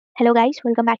Hello guys,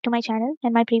 welcome back to my channel.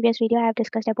 In my previous video, I have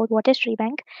discussed about what is tree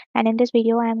bank, and in this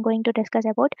video, I am going to discuss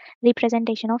about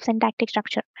representation of syntactic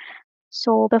structure.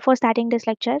 So before starting this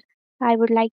lecture, I would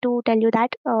like to tell you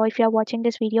that if you are watching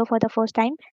this video for the first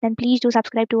time, then please do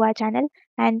subscribe to our channel.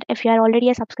 And if you are already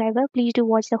a subscriber, please do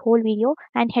watch the whole video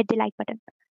and hit the like button.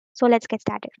 So let's get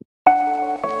started.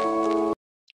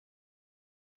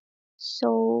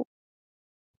 So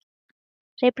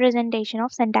representation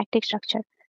of syntactic structure.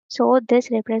 So this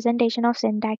representation of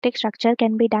syntactic structure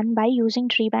can be done by using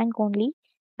tree bank only.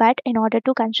 But in order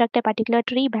to construct a particular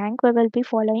tree bank, we will be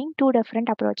following two different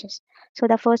approaches. So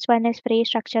the first one is phrase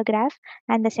structure graph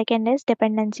and the second is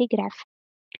dependency graph.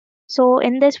 So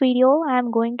in this video, I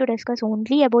am going to discuss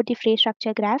only about the phrase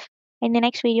structure graph. In the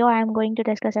next video, I am going to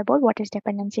discuss about what is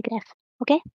dependency graph.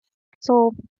 Okay.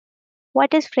 So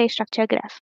what is phrase structure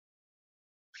graph?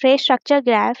 Phrase structure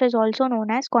graph is also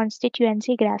known as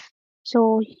constituency graph.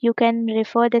 So you can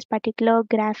refer this particular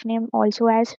graph name also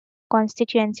as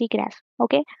constituency graph.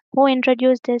 Okay. Who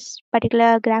introduced this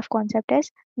particular graph concept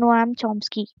is Noam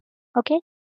Chomsky. Okay.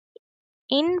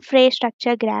 In phrase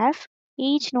structure graph,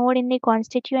 each node in the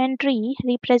constituent tree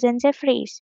represents a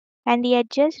phrase and the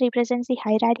edges represents the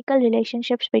hierarchical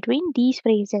relationships between these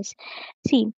phrases.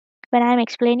 See, when I am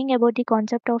explaining about the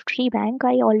concept of tree bank,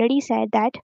 I already said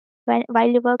that while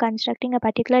you were constructing a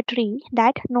particular tree,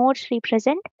 that nodes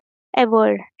represent a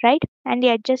word, right? And the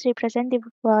edges represent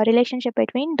the relationship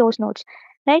between those nodes,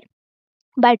 right?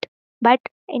 But but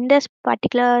in this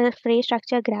particular phrase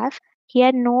structure graph,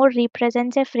 here node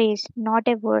represents a phrase, not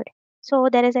a word. So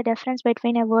there is a difference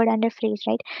between a word and a phrase,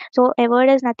 right? So a word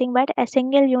is nothing but a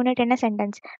single unit in a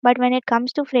sentence. But when it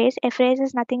comes to phrase, a phrase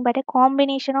is nothing but a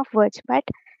combination of words. But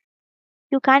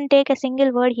you can't take a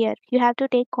single word here. You have to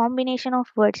take combination of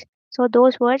words. So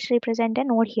those words represent a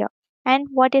node here. And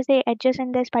what is the edges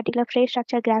in this particular phrase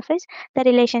structure graph is the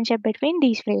relationship between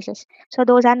these phrases. So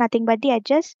those are nothing but the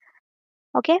edges.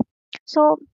 Okay.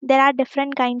 So there are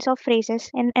different kinds of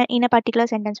phrases in a particular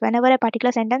sentence. Whenever a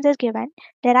particular sentence is given,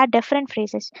 there are different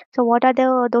phrases. So what are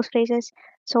those phrases?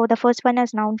 So the first one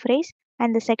is noun phrase,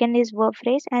 and the second is verb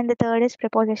phrase, and the third is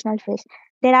prepositional phrase.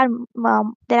 There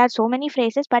are so many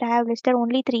phrases, but I have listed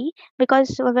only three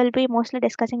because we will be mostly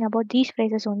discussing about these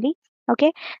phrases only.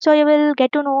 Okay, so you will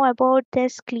get to know about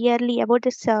this clearly, about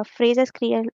this phrases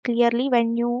clearly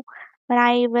when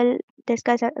I will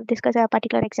discuss a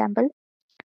particular example.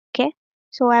 Okay,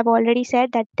 so I've already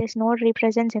said that this node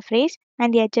represents a phrase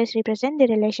and the edges represent the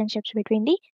relationships between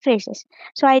the phrases.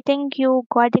 So I think you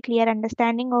got the clear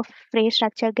understanding of phrase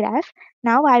structure graph.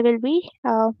 Now I will be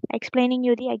explaining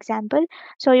you the example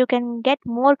so you can get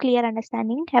more clear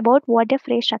understanding about what the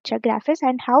phrase structure graph is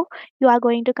and how you are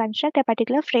going to construct a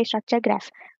particular phrase structure graph.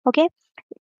 Okay,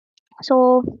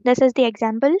 so this is the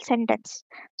example sentence.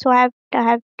 So I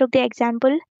have took the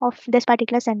example of this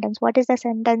particular sentence. What is the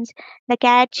sentence? The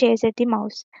cat chased the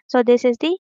mouse. So this is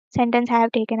the sentence I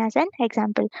have taken as an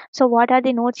example. So what are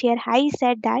the notes here? I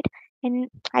said that in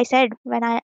I said when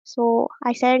I so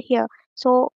I said here.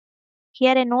 So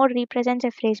here a note represents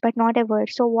a phrase but not a word.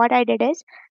 So what I did is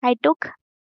I took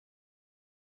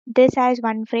this as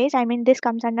one phrase. I mean this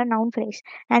comes under noun phrase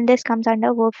and this comes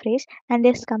under verb phrase and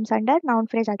this comes under noun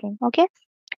phrase again. Okay,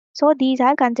 so these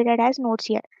are considered as nodes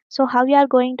here. So how you are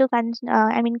going to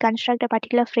construct a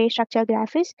particular phrase structure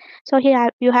graph is, so here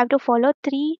you have to follow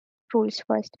three rules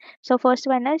first. So first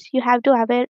one is you have to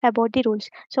aware about the rules.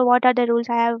 So what are the rules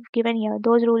I have given here?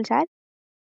 Those rules are,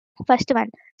 first one,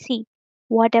 see,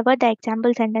 whatever the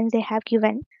example sentence they have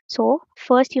given. So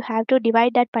first you have to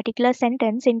divide that particular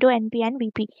sentence into NP and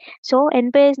VP. So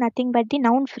NP is nothing but the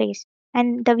noun phrase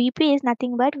and the VP is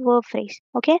nothing but verb phrase.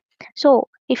 Okay. So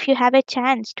if you have a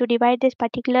chance to divide this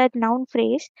particular noun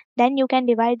phrase, then you can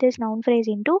divide this noun phrase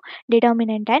into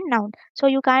determinant and noun. So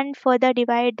you can't further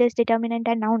divide this determinant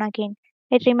and noun again.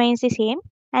 It remains the same.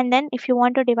 And then if you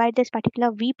want to divide this particular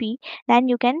VP, then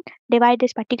you can divide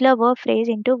this particular verb phrase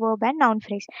into verb and noun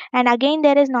phrase. And again,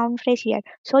 there is noun phrase here.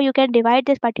 So you can divide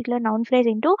this particular noun phrase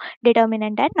into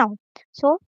determinant and noun.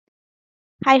 So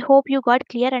I hope you got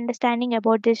clear understanding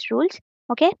about these rules.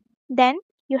 Okay. Then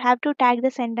you have to tag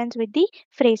the sentence with the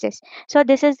phrases. So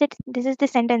this is the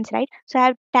sentence, right? So I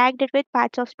have tagged it with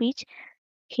parts of speech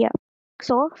here.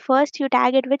 So first you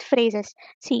tag it with phrases.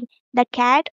 See, the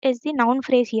cat is the noun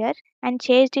phrase here and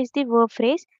chased is the verb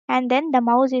phrase and then the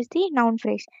mouse is the noun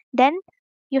phrase. Then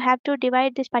you have to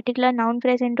divide this particular noun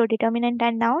phrase into determinant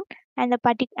and noun and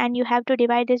and you have to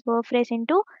divide this verb phrase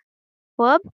into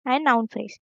verb and noun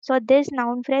phrase. So this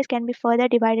noun phrase can be further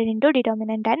divided into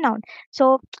determinant and noun.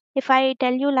 So if I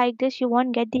tell you like this, you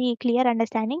won't get the clear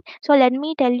understanding. So let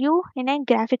me tell you in a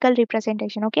graphical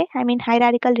representation, okay? I mean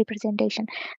hierarchical representation.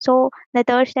 So the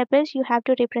third step is you have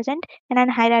to represent in an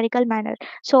hierarchical manner.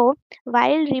 So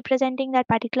while representing that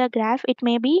particular graph, it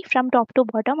may be from top to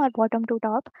bottom or bottom to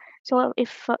top. So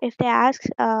if they ask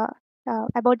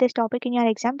about this topic in your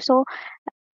exam, so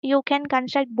you can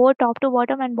construct both top to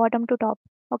bottom and bottom to top.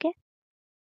 Okay,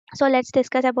 so let's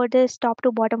discuss about this top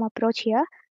to bottom approach here.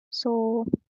 So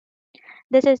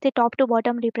this is the top to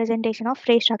bottom representation of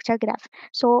phrase structure graph.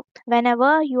 So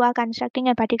whenever you are constructing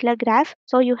a particular graph,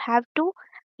 so you have to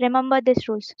remember these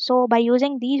rules. So by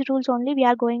using these rules only, we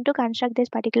are going to construct this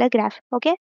particular graph.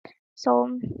 Okay,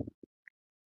 so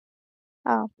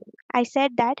uh, I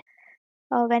said that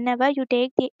whenever you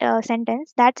take the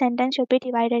sentence, that sentence should be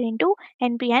divided into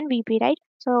NP and VP, right?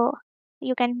 So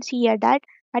you can see here that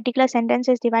particular sentence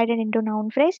is divided into noun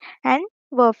phrase and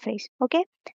verb phrase. Okay,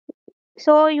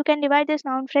 so you can divide this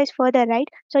noun phrase further, right?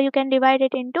 So you can divide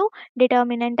it into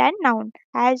determinant and noun.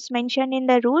 As mentioned in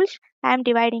the rules, I am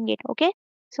dividing it. Okay.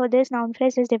 So this noun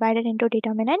phrase is divided into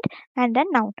determinant and then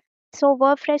noun. So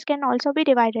verb phrase can also be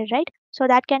divided, right? So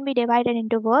that can be divided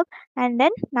into verb and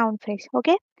then noun phrase.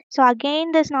 Okay. So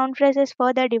again, this noun phrase is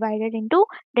further divided into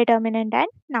determinant and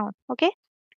noun. Okay.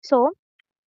 So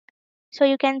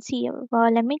you can see.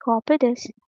 Let me copy this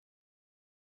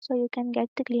so you can get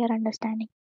the clear understanding.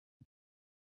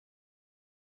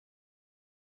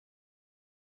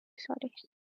 Sorry.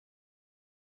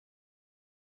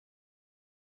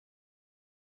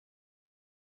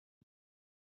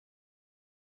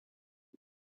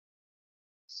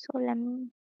 So let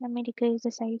me decrease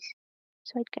the size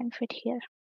so it can fit here.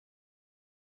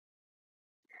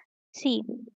 See,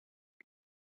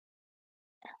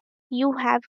 you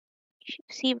have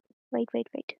see wait.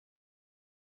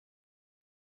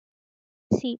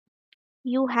 See,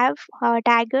 you have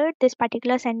tagged this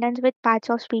particular sentence with parts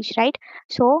of speech, right?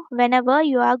 So whenever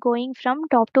you are going from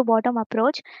top to bottom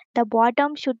approach, the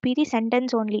bottom should be the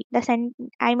sentence only. The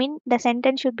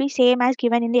sentence should be same as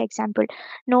given in the example.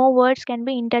 No words can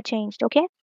be interchanged. Okay.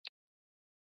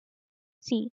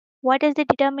 See, what is the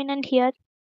determinant here?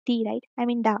 The, right? I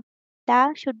mean the.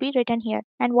 The should be written here.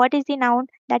 And what is the noun?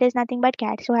 That is nothing but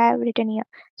cat. So I have written here.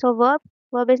 So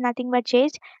verb is nothing but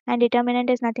chased, and determinant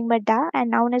is nothing but the,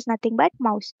 and noun is nothing but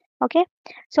mouse. Okay.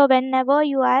 So whenever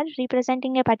you are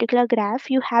representing a particular graph,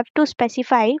 you have to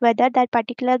specify whether that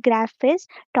particular graph is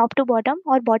top to bottom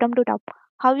or bottom to top.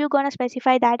 How you gonna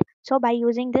specify that? So by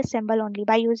using this symbol only,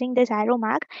 by using this arrow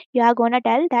mark, you are gonna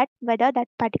tell that whether that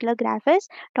particular graph is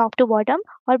top to bottom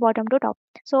or bottom to top.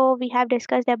 So we have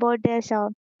discussed about this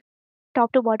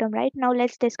top to bottom, right? Now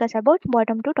let's discuss about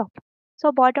bottom to top.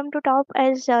 So bottom to top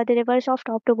is the reverse of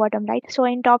top to bottom, right? So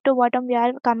in top to bottom, we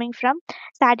are coming from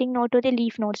starting node to the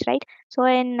leaf nodes, right? So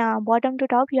in bottom to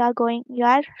top, you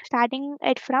are starting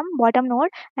it from bottom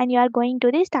node and you are going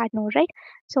to the start node, right?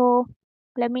 So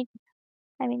let me,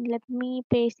 let me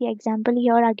paste the example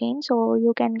here again so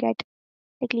you can get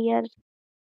a clear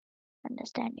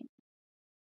understanding.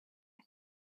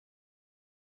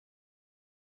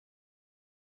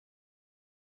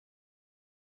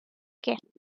 Okay.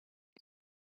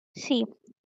 See,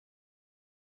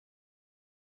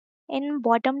 in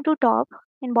bottom to top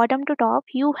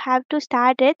you have to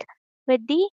start it with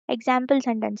the example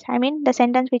sentence. The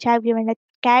sentence which I have given, the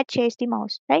cat chased the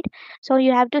mouse, right? So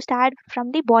you have to start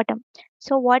from the bottom.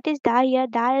 So what is da here?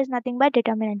 Da is nothing but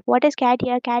determinant. What is cat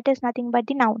here? Cat is nothing but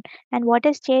the noun. And what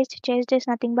is chased is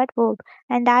nothing but verb.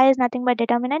 And da is nothing but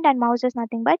determinant, and mouse is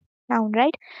nothing but noun,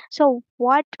 right? So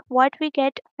what we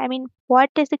get, what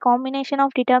is the combination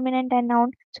of determinant and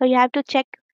noun? So you have to check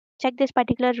this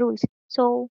particular rules.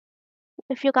 So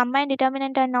if you combine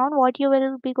determinant and noun, what you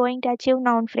will be going to achieve?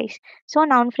 Noun phrase. So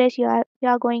noun phrase you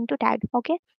are going to tag.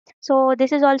 Okay. So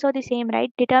this is also the same,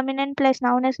 right? Determinant plus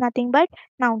noun is nothing but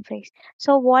noun phrase.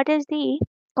 So what is the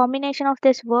combination of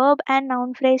this verb and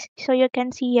noun phrase? So you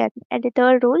can see here at the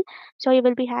third rule. So you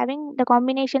will be having the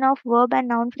combination of verb and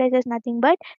noun phrase is nothing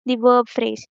but the verb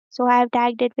phrase. So I have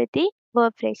tagged it with the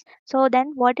verb phrase. So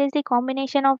then what is the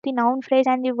combination of the noun phrase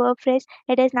and the verb phrase?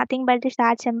 It is nothing but the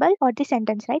start symbol or the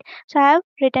sentence, right? So I have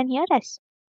written here S.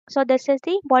 So this is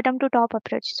the bottom to top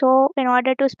approach. So in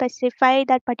order to specify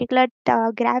that particular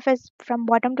graph is from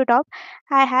bottom to top,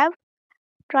 I have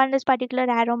drawn this particular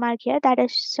arrow mark here that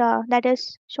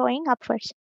is showing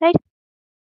upwards, right?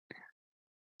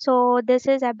 So this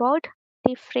is about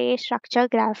the phrase structure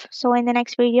graph. So in the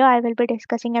next video, I will be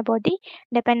discussing about the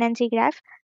dependency graph.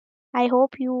 I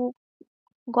hope you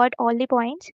got all the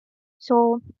points.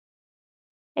 So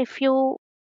if you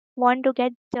want to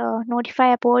get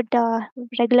notified about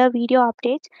regular video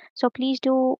updates, so please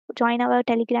do join our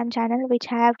Telegram channel, which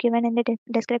I have given in the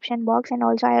description box, and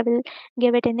also I will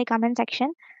give it in the comment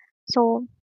section. So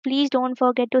please don't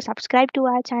forget to subscribe to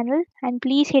our channel, and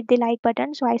please hit the like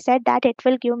button. So I said that it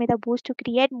will give me the boost to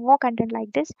create more content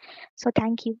like this. So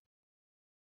thank you.